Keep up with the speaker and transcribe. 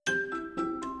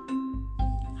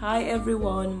Hi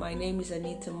everyone, my name is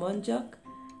Anita Monjok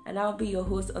and I'll be your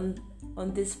host on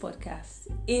this podcast,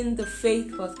 in the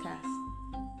Faith Podcast,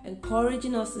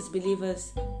 encouraging us as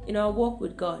believers in our walk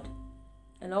with God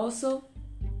and also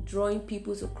drawing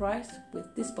people to Christ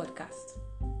with this podcast.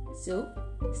 So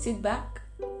sit back,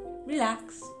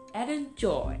 relax and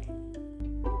enjoy.